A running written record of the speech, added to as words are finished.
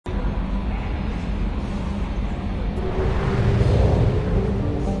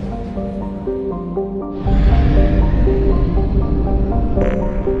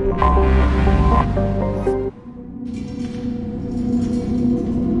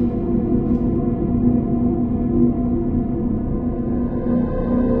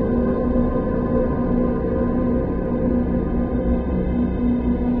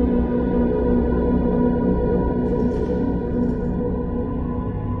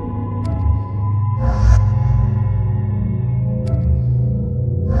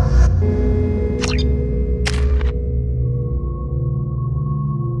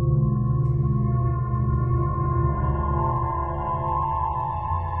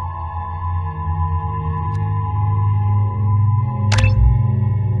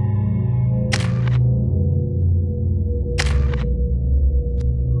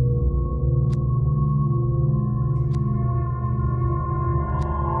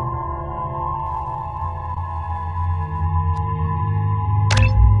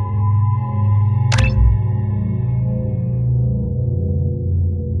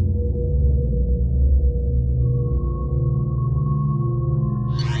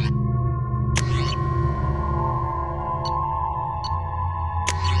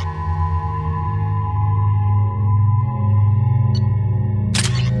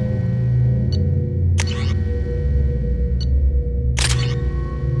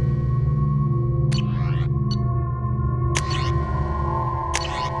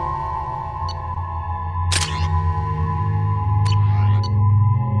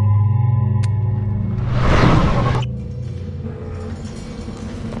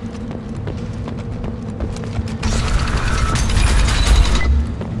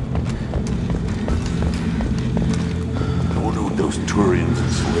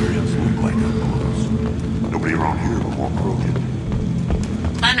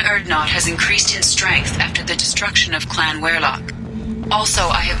Erdnot has increased in strength after the destruction of Clan Werlock. Also,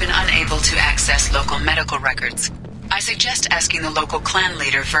 I have been unable to access local medical records. I suggest asking the local clan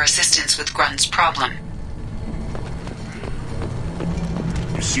leader for assistance with Grunt's problem.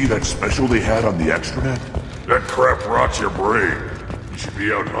 You see that special they had on the extranet? That crap rots your brain. You should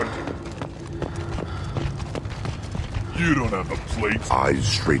be out hunting. You don't have a plate. Eyes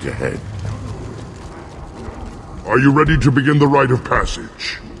straight ahead. Are you ready to begin the rite of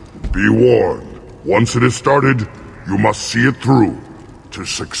passage? Be warned, once it is started, you must see it through, to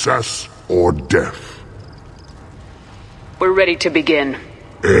success or death. We're ready to begin.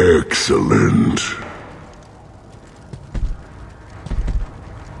 Excellent.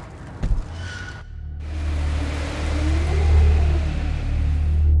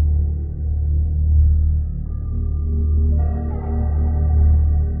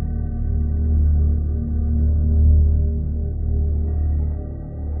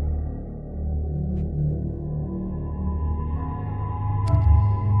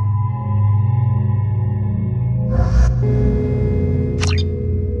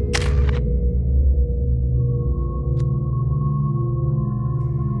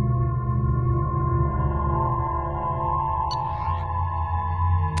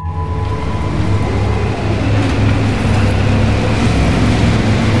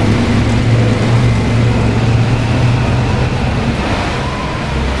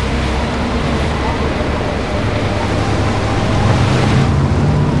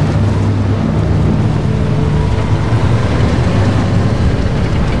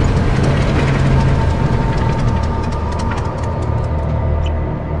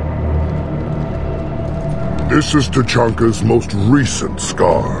 This is Tучанka's most recent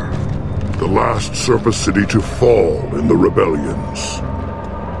scar. The last surface city to fall in the rebellions.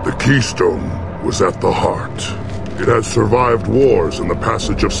 The Keystone was at the heart. It has survived wars and the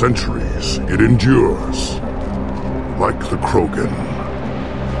passage of centuries. It endures. Like the Krogan.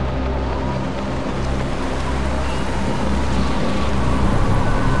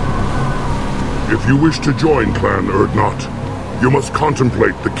 If you wish to join Clan Erdnot, you must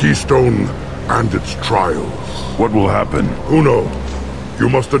contemplate the Keystone and its trials. What will happen? Who knows? You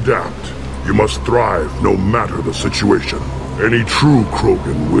must adapt. You must thrive no matter the situation. Any true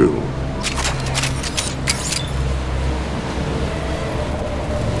Krogan will.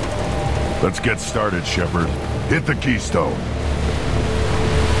 Let's get started, Shepard. Hit the Keystone.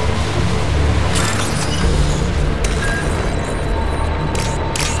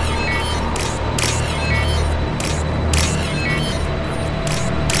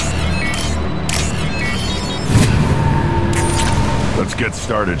 Let's get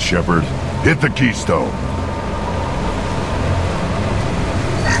started, Shepard. Hit the Keystone.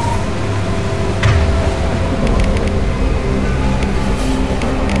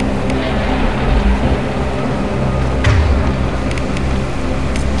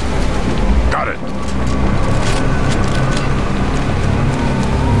 Got it.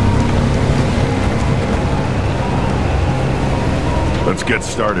 Let's get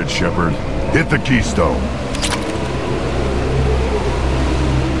started, Shepard. Hit the Keystone.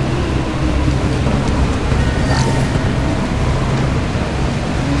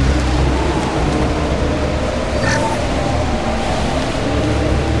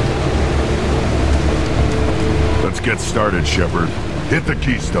 Get started, Shepard. Hit the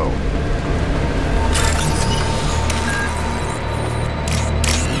Keystone.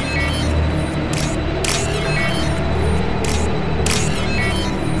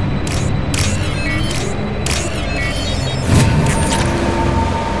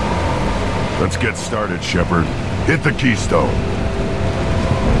 Let's get started, Shepard. Hit the Keystone.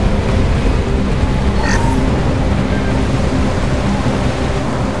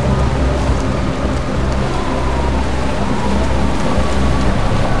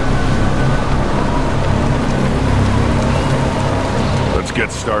 Get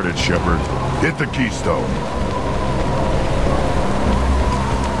started, Shepard. Hit the Keystone.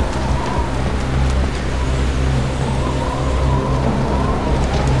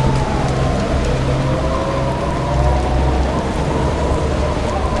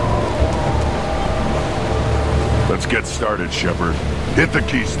 Let's get started, Shepard. Hit the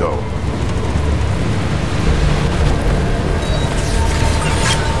Keystone.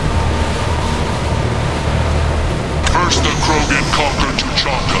 First the Krogan conquered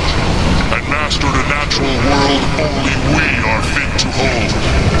Tучанка and mastered a natural world only we are fit to hold.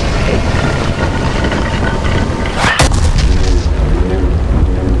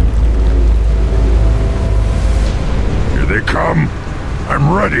 Here they come. I'm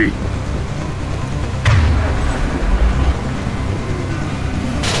ready.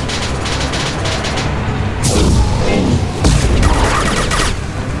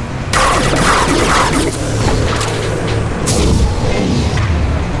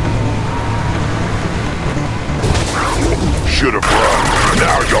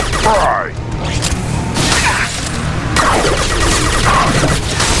 Now you'll fry!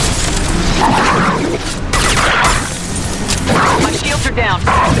 My shields are down.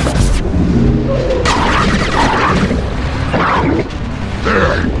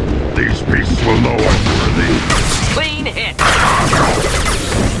 There! These beasts will know I'm worthy. Clean hit.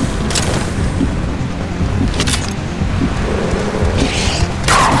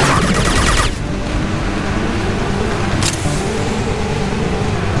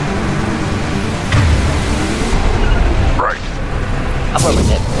 Right.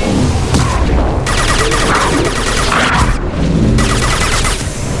 Affirmative.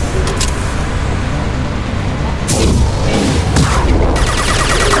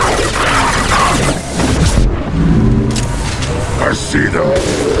 I see them.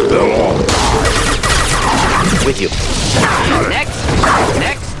 They'll all die. With you. Next.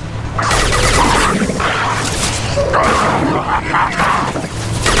 Next.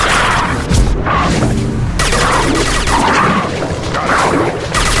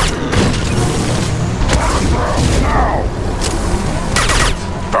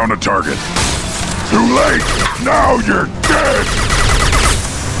 Found a target. Too late! Now you're dead!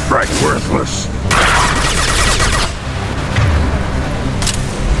 Right, worthless.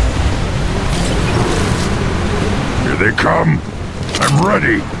 Here they come. I'm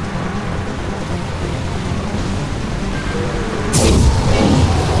ready.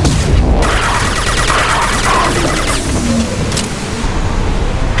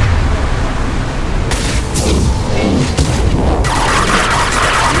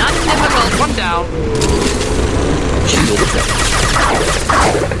 Not difficult. One down.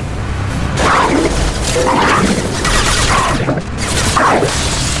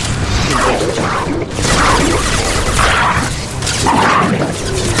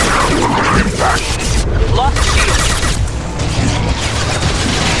 Lost shield.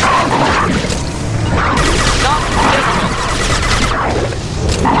 Not difficult.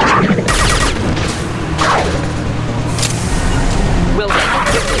 Will hit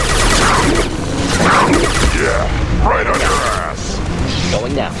quickly. Yeah, right on your ass.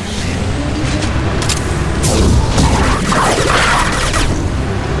 Going down.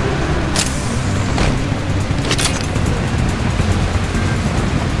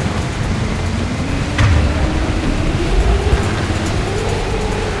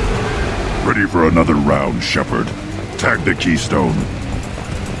 Ready for another round, Shepard. Tag the keystone.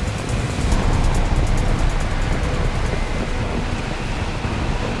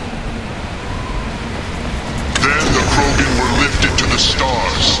 Then the Krogan were lifted to the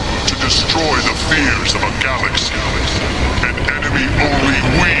stars to destroy the fears of a galaxy. An enemy only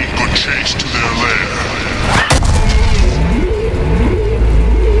we could chase to their lair.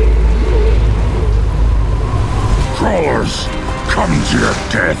 Crawlers, come to your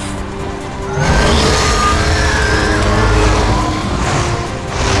death.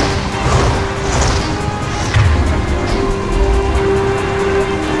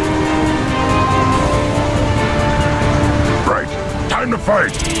 Right, time to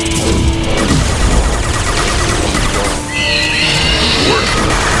fight.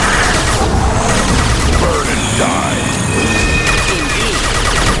 Burn and die.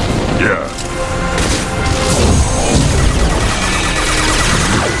 Yeah.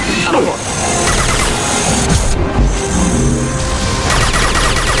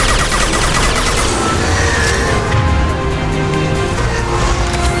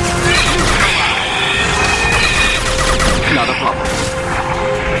 Not a problem.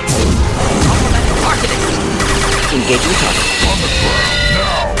 Targeting. Engaging target. On the ground,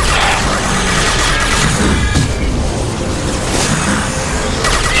 now!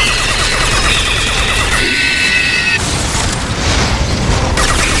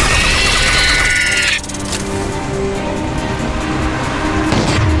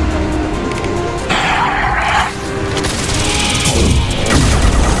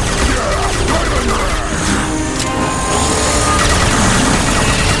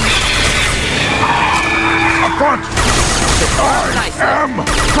 Front! I am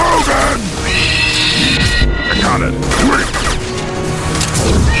Krogan! I got it. Quick!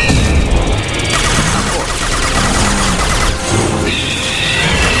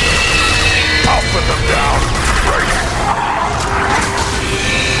 I'll put them down. Right.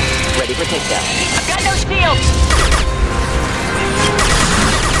 Ready for takedown. I've got no shield!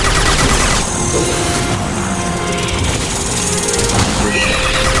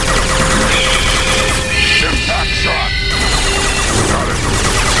 Impact shot! Got it.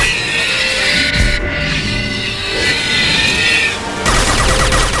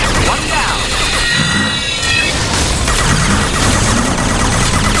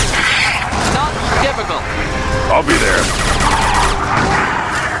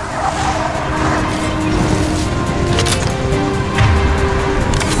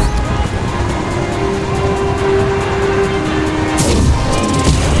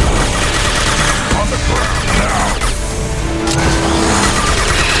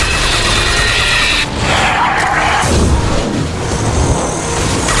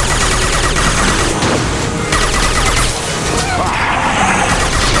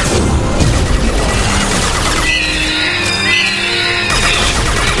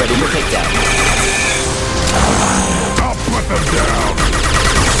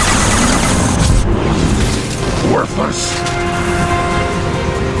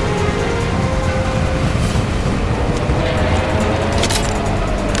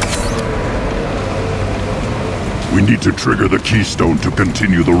 We need to trigger the keystone to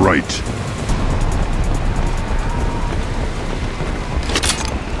continue the rite.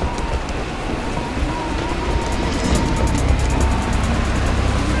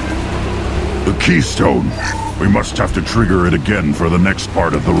 The keystone. We must have to trigger it again for the next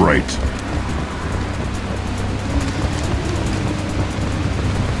part of the rite.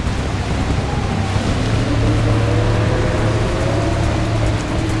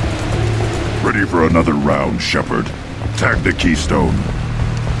 Ready for another round, Shepard. Tag the keystone.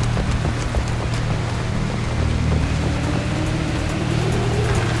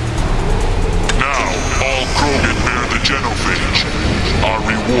 Now, all Krogan bear the genophage. Our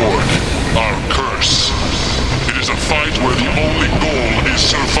reward, our curse. It is a fight where the only goal is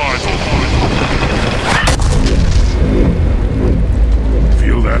survival.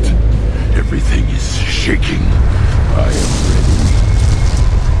 Feel that? Everything is shaking. I am ready.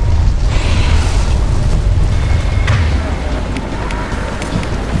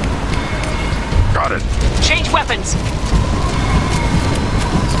 Got it. Change weapons.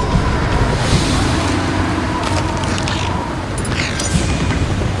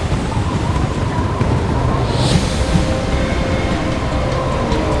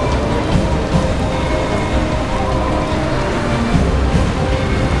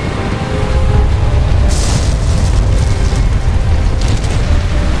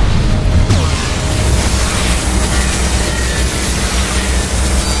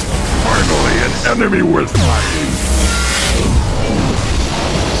 Enemy worth fighting.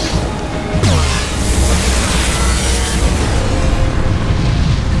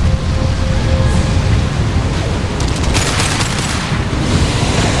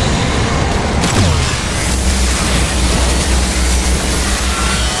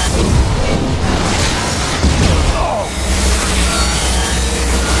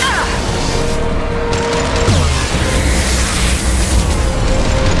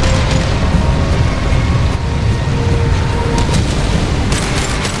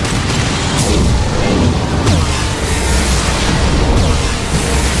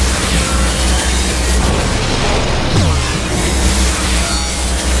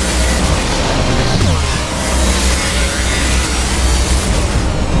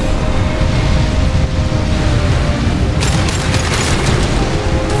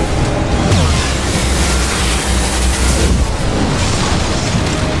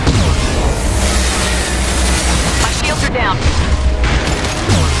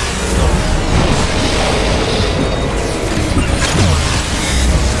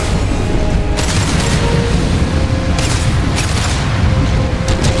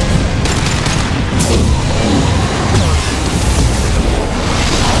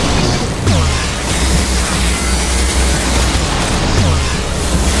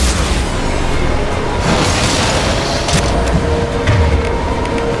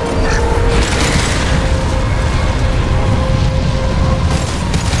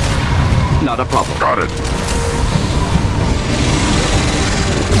 Not a problem. Got it.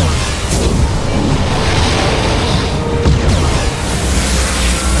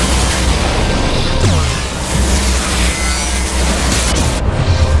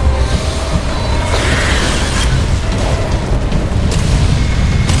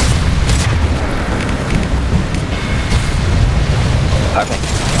 Perfect.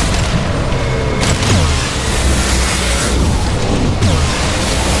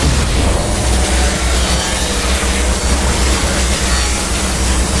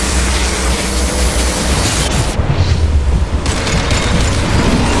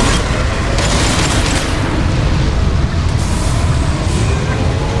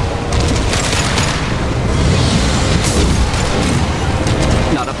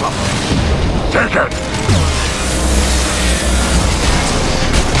 Not a problem. Take it!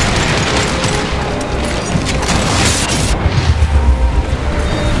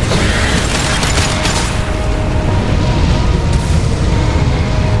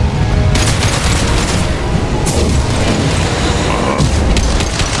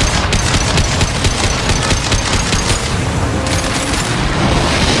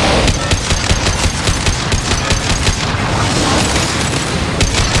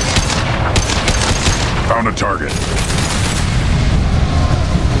 Found a target.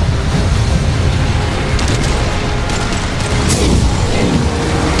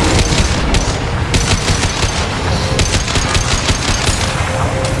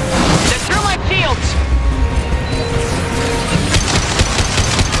 They're through my shields!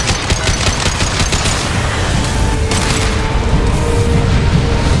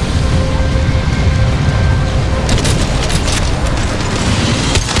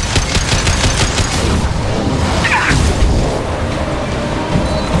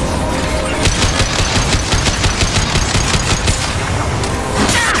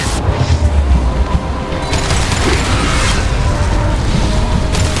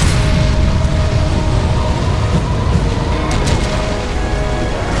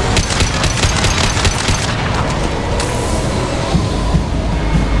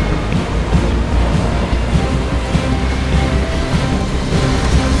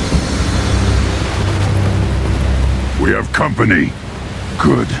 company.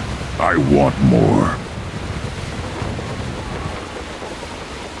 Good. I want more.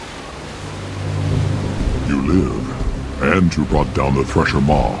 You live, and you brought down the Thresher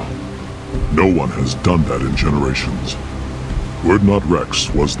Maw. No one has done that in generations. Would not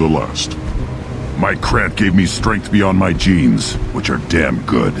Rex was the last. My Grant gave me strength beyond my genes, which are damn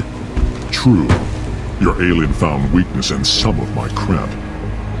good. True. Your alien found weakness in some of my Grant.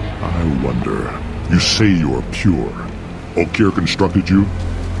 I wonder... You say you're pure. Okir constructed you?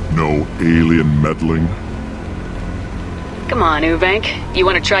 No alien meddling? Come on, Uvank. You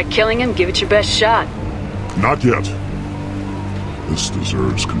want to try killing him? Give it your best shot. Not yet. This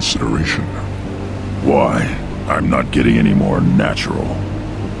deserves consideration. Why? I'm not getting any more natural.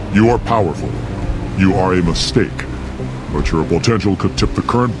 You are powerful. You are a mistake. But your potential could tip the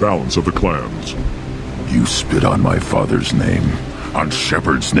current balance of the clans. You spit on my father's name, on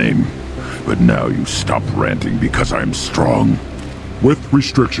Shepard's name, but now you stop ranting because I'm strong. With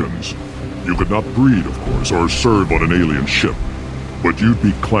restrictions. You could not breed, of course, or serve on an alien ship. But you'd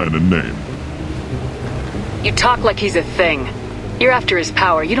be clan in name. You talk like he's a thing. You're after his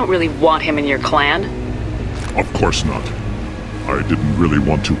power. You don't really want him in your clan. Of course not. I didn't really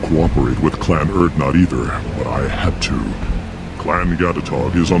want to cooperate with Clan Erdnot either, but I had to. Clan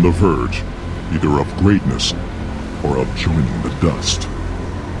Gatatog is on the verge, either of greatness or of joining the dust.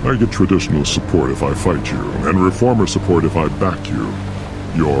 I get traditional support if I fight you, and reformer support if I back you.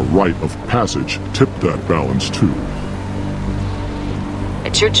 Your rite of passage tipped that balance too.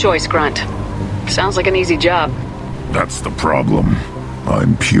 It's your choice, Grunt. Sounds like an easy job. That's the problem.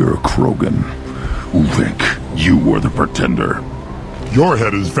 I'm pure Krogan. Uvank, you were the pretender. Your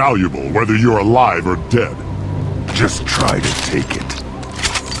head is valuable, whether you're alive or dead. Just try to take it.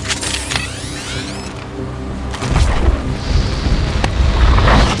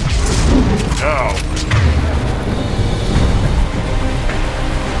 Now.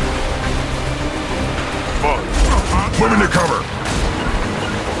 Move into cover.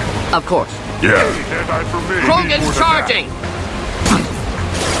 Of course. Yeah. Krogan's charging!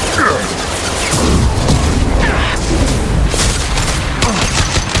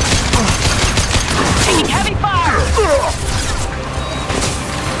 Taking heavy fire!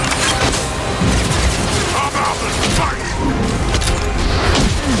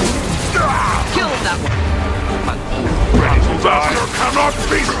 Kill that one! Disaster cannot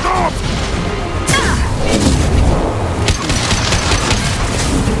be stopped!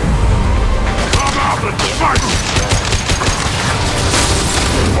 Come out and fight!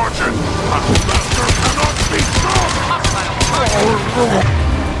 Watch it! Disaster cannot be stopped!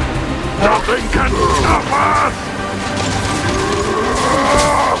 Nothing can stop us!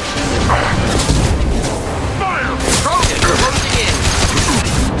 Fire! Krogan closing in!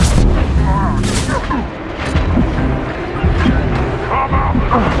 Come out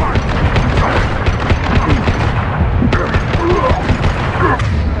and fight!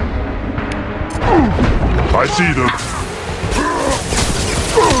 I see them.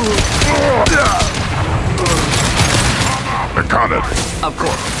 I got it. Of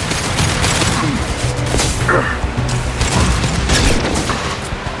course.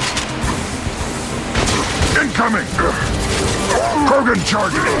 Incoming! Krogan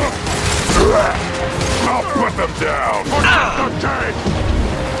charging! I'll put them down! The tank!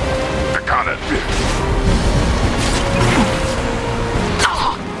 I got it!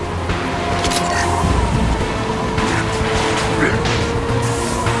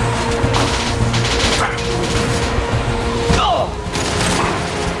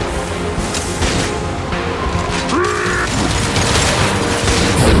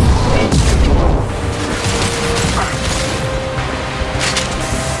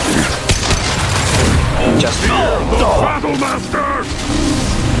 Just the Battle Master!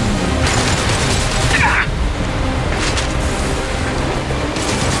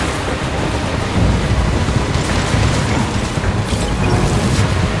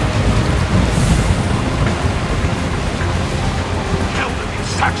 Kill them, you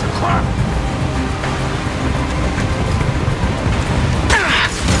sacks of crap!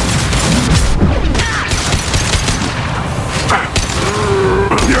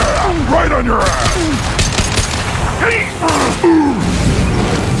 Yeah, right on your ass!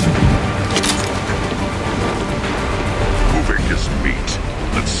 Moving his meat.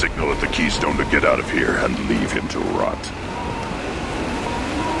 Let's signal at the Keystone to get out of here and leave him to rot.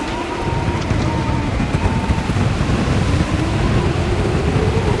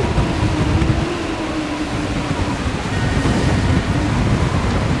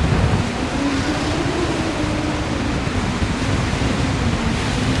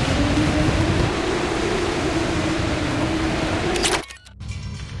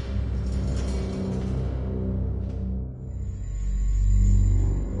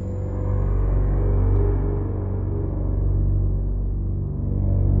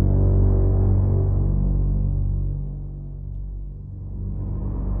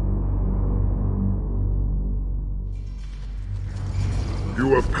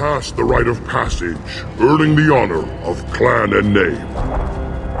 passed the rite of passage, earning the honor of clan and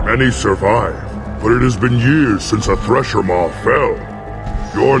name. Many survive, but it has been years since a Thresher Maw fell.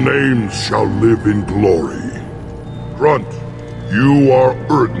 Your names shall live in glory. Grunt, you are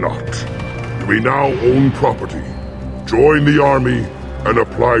Urdnot. You may now own property, join the army, and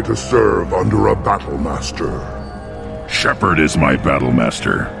apply to serve under a battle master. Shepard is my battle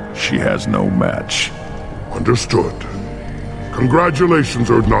master. She has no match. Understood. Congratulations,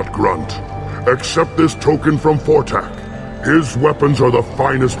 Urdnot Grunt. Accept this token from Fortak. His weapons are the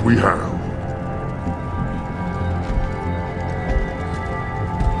finest we have.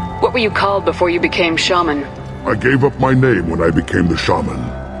 What were you called before you became shaman? I gave up my name when I became the shaman.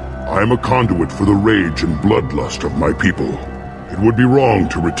 I am a conduit for the rage and bloodlust of my people. It would be wrong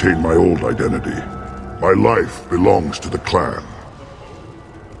to retain my old identity. My life belongs to the clan.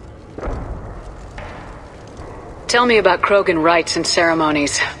 Tell me about Krogan rites and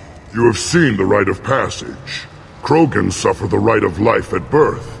ceremonies. You have seen the rite of passage. Krogans suffer the rite of life at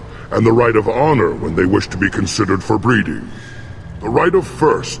birth, and the rite of honor when they wish to be considered for breeding. The rite of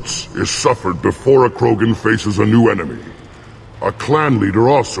firsts is suffered before a Krogan faces a new enemy. A clan leader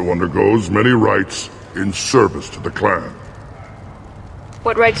also undergoes many rites in service to the clan.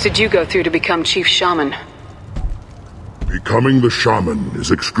 What rites did you go through to become Chief Shaman? Becoming the shaman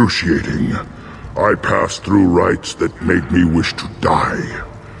is excruciating. I passed through rites that made me wish to die.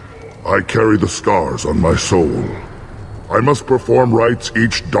 I carry the scars on my soul. I must perform rites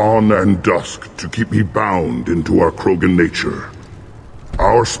each dawn and dusk to keep me bound into our Krogan nature.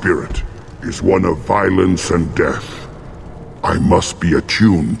 Our spirit is one of violence and death. I must be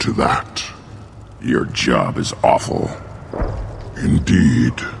attuned to that. Your job is awful.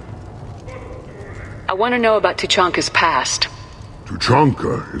 Indeed. I want to know about Tuchanka's past.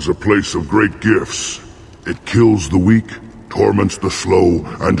 Tучанка is a place of great gifts. It kills the weak, torments the slow,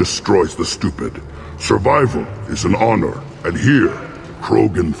 and destroys the stupid. Survival is an honor, and here,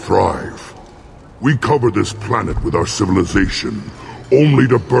 Krogan thrive. We cover this planet with our civilization, only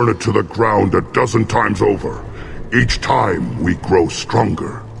to burn it to the ground a dozen times over. Each time, we grow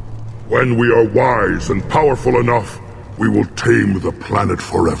stronger. When we are wise and powerful enough, we will tame the planet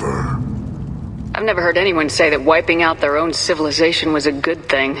forever. I've never heard anyone say that wiping out their own civilization was a good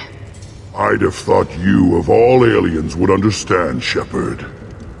thing. I'd have thought you, of all aliens, would understand, Shepard.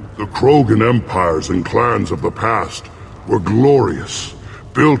 The Krogan empires and clans of the past were glorious,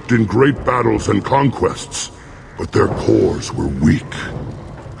 built in great battles and conquests, but their cores were weak.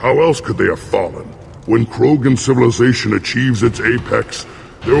 How else could they have fallen? When Krogan civilization achieves its apex,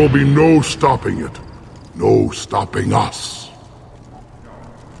 there will be no stopping it. No stopping us.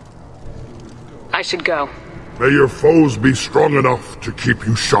 I should go. May your foes be strong enough to keep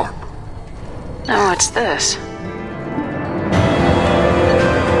you sharp. Oh, what's this?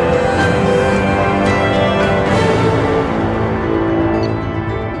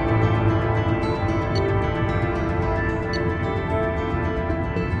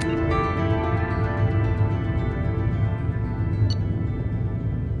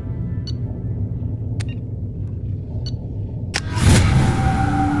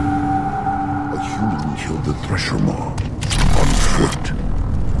 The Thresher Maw on foot.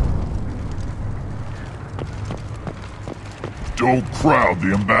 Don't crowd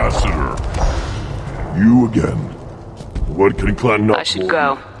the ambassador. You again. What can clan not? I should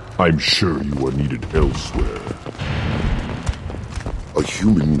go. I'm sure you are needed elsewhere. A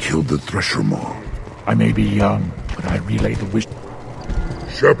human killed the Thresher Maw. I may be young, but I relay the wish.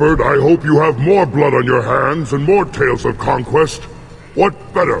 Shepard, I hope you have more blood on your hands and more tales of conquest. What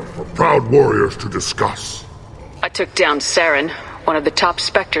better for proud warriors to discuss? I took down Saren, one of the top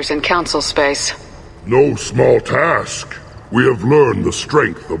specters in Council space. No small task. We have learned the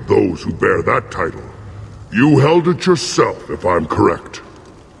strength of those who bear that title. You held it yourself, if I'm correct.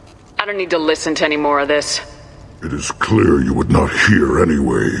 I don't need to listen to any more of this. It is clear you would not hear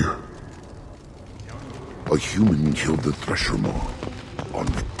anyway. A human killed the Thresher Maw.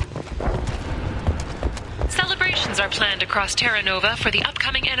 Celebrations are planned across Terra Nova for the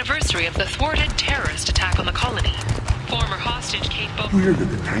upcoming anniversary of the thwarted terrorist attack on the colony. Former hostage Kate You hear that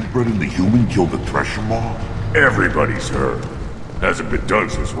the tank bred and the human killed the Thresher Maw? Everybody's heard. Hasn't been done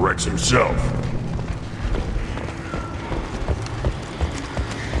since Rex himself.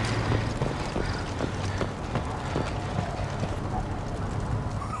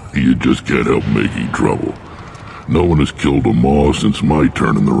 You just can't help making trouble. No one has killed a Maw since my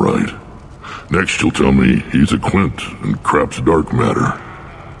turn in the right. Next you'll tell me he's a Quint and crap's dark matter.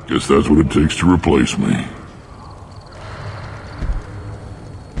 Guess that's what it takes to replace me.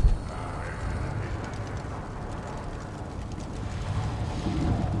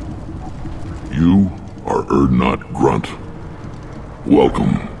 You are Erdnot Grunt.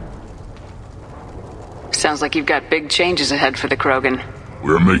 Welcome. Sounds like you've got big changes ahead for the Krogan.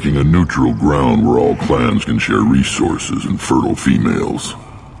 We're making a neutral ground where all clans can share resources and fertile females.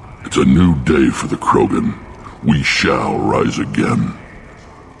 It's a new day for the Krogan. We shall rise again.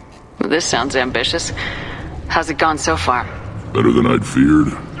 Well, this sounds ambitious. How's it gone so far? Better than I'd feared.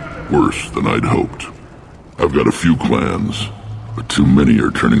 Worse than I'd hoped. I've got a few clans, but too many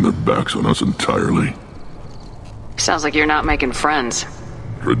are turning their backs on us entirely. Sounds like you're not making friends.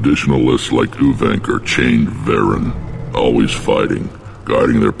 Traditionalists like Uvank are chained Varen, always fighting,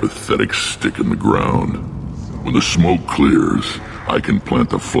 guarding their pathetic stick in the ground. When the smoke clears, I can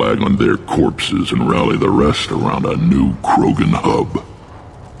plant the flag on their corpses and rally the rest around a new Krogan hub.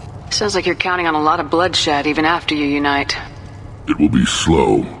 Sounds like you're counting on a lot of bloodshed even after you unite. It will be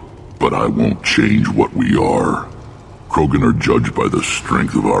slow, but I won't change what we are. Krogan are judged by the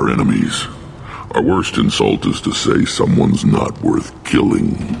strength of our enemies. Our worst insult is to say someone's not worth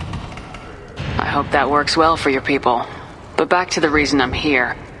killing. I hope that works well for your people. But back to the reason I'm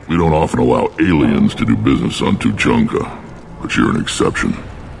here. We don't often allow aliens to do business on Tучанка, but you're an exception.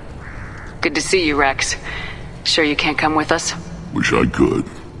 Good to see you, Rex. Sure you can't come with us? Wish I could,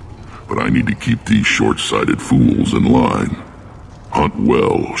 but I need to keep these short-sighted fools in line. Hunt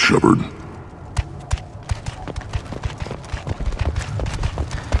well, Shepard.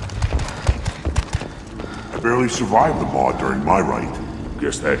 Barely survived the maw during my rite.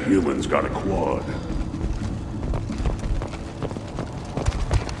 Guess that human's got a quad.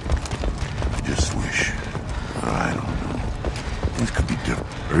 I just wish. I don't know. Things could be different.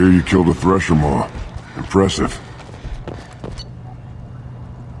 I hear you killed a thresher maw. Impressive.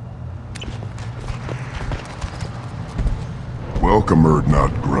 Welcome,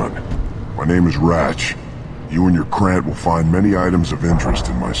 Erdnot Grunt. My name is Ratch. You and your Grant will find many items of interest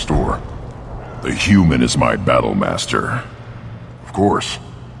in my store. The human is my battle master. Of course.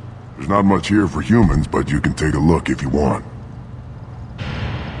 There's not much here for humans, but you can take a look if you want.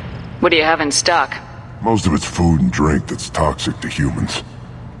 What do you have in stock? Most of it's food and drink that's toxic to humans.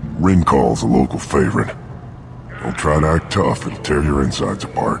 Rincall's a local favorite. Don't try to act tough, it'll tear your insides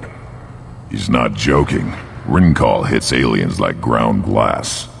apart. He's not joking. Rincall hits aliens like ground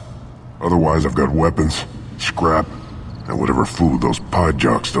glass. Otherwise, I've got weapons, scrap, and whatever food those pie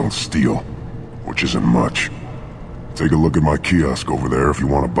jocks don't steal. Which isn't much. Take a look at my kiosk over there if you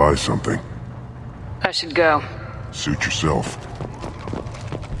want to buy something. I should go. Suit yourself.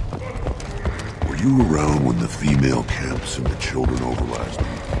 Were you around when the female camps and the children overlapped?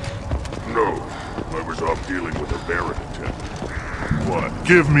 No. I was off dealing with a Baron attempt. What?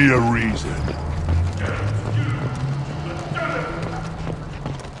 Give me a reason.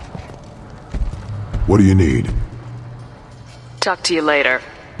 What do you need? Talk to you later.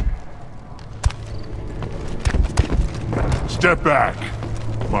 Step back.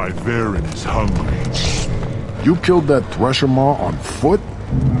 My Baron is hungry. You killed that thresher maw on foot?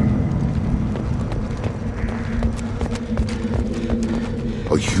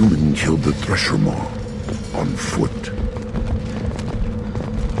 A human killed the thresher maw on foot.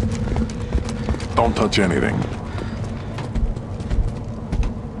 Don't touch anything.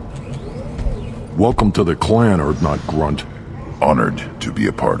 Welcome to the clan, Erdnot Grunt. Honored to be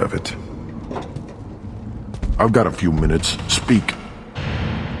a part of it. I've got a few minutes. Speak.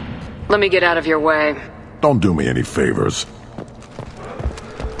 Let me get out of your way. Don't do me any favors.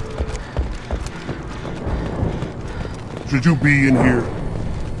 Should you be in here?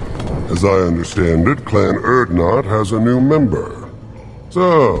 As I understand it, Clan Erdnot has a new member.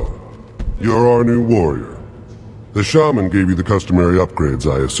 So, you're our new warrior. The shaman gave you the customary upgrades,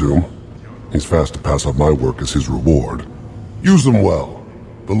 I assume. He's fast to pass on my work as his reward. Use them well.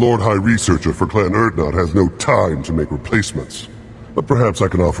 The Lord High Researcher for Clan Erdnot has no time to make replacements. But perhaps I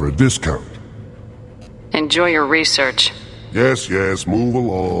can offer a discount. Enjoy your research. Yes, move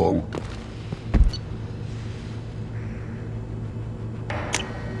along.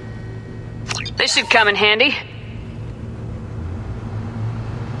 This should come in handy.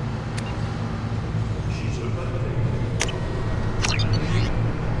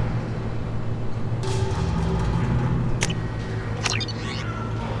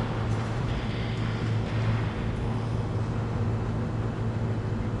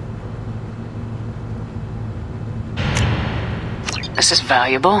 This is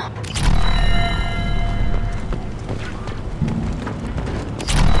valuable.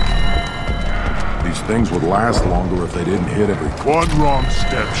 These things would last longer if they didn't hit everything. One wrong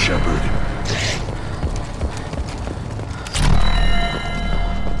step, Shepard.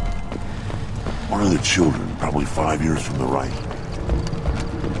 One of the children, probably 5 years from the right.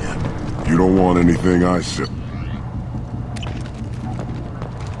 Yeah. You don't want anything I said.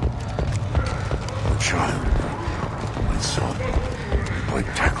 The child. My son. I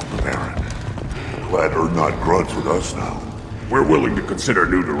tackled the Baron. Glad not Grunt's with us now. We're willing to consider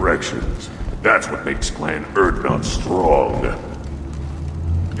new directions. That's what makes Clan Erdnot strong.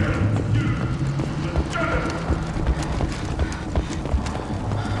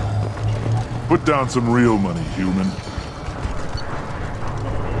 Put down some real money, human.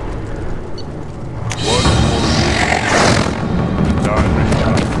 One more. Time is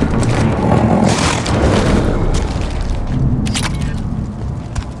tough.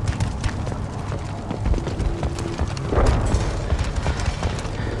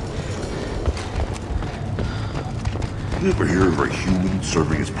 You ever hear of a human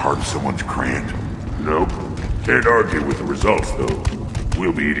serving as part of someone's grant? Nope. Can't argue with the results, though.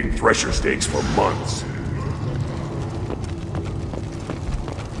 We'll be eating thresher steaks for months.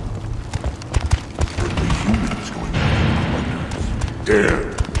 Damn.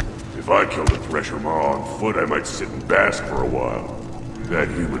 If I killed a thresher maw on foot, I might sit and bask for a while. That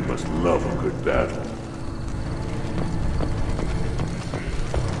human must love a good battle.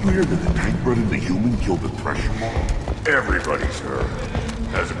 You hear that the tank-bred and the human killed the thresher maw? Everybody's heard.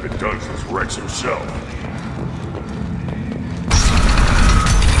 Hasn't been done since Rex himself.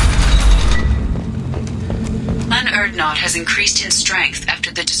 Clan Erdnot has increased in strength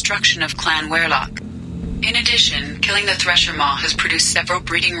after the destruction of Clan Werlock. In addition, killing the Thresher Maw has produced several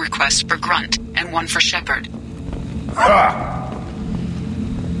breeding requests for Grunt and one for Shepherd.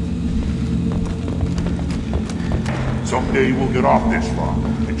 Someday we'll get off this rock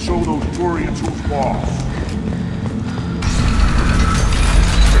and show those Turians who's boss.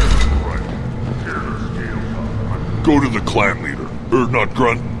 Go to the clan leader. Erdnot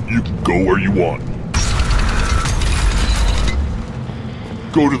Grunt, you can go where you want.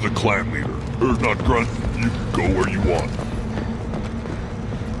 Go to the clan leader. Erdnot Grunt, you can go where you want.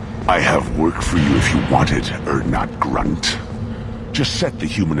 I have work for you if you want it, Erdnot Grunt. Just set the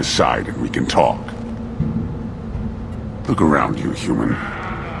human aside and we can talk. Look around you, human.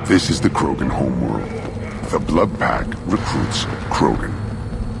 This is the Krogan homeworld. The Blood Pack recruits Krogan.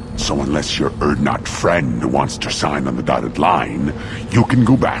 So unless your Erdnot friend wants to sign on the dotted line, you can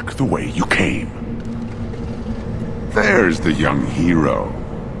go back the way you came. There's the young hero,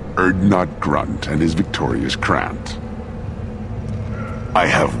 Erdnot Grunt and his victorious Grant. I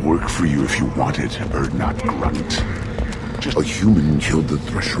have work for you if you want it, Erdnot Grunt. Just a human killed the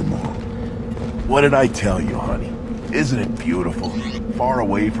Thresher Maw. What did I tell you, honey? Isn't it beautiful? Far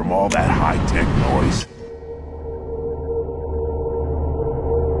away from all that high-tech noise.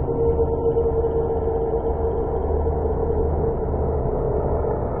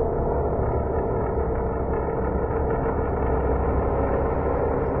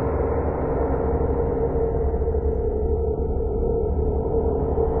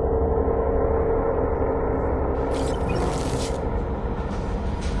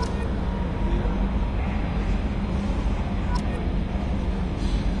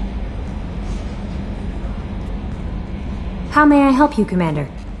 How may I help you, Commander?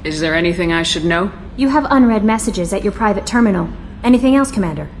 Is there anything I should know? You have unread messages at your private terminal. Anything else,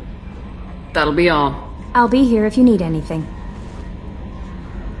 Commander? That'll be all. I'll be here if you need anything.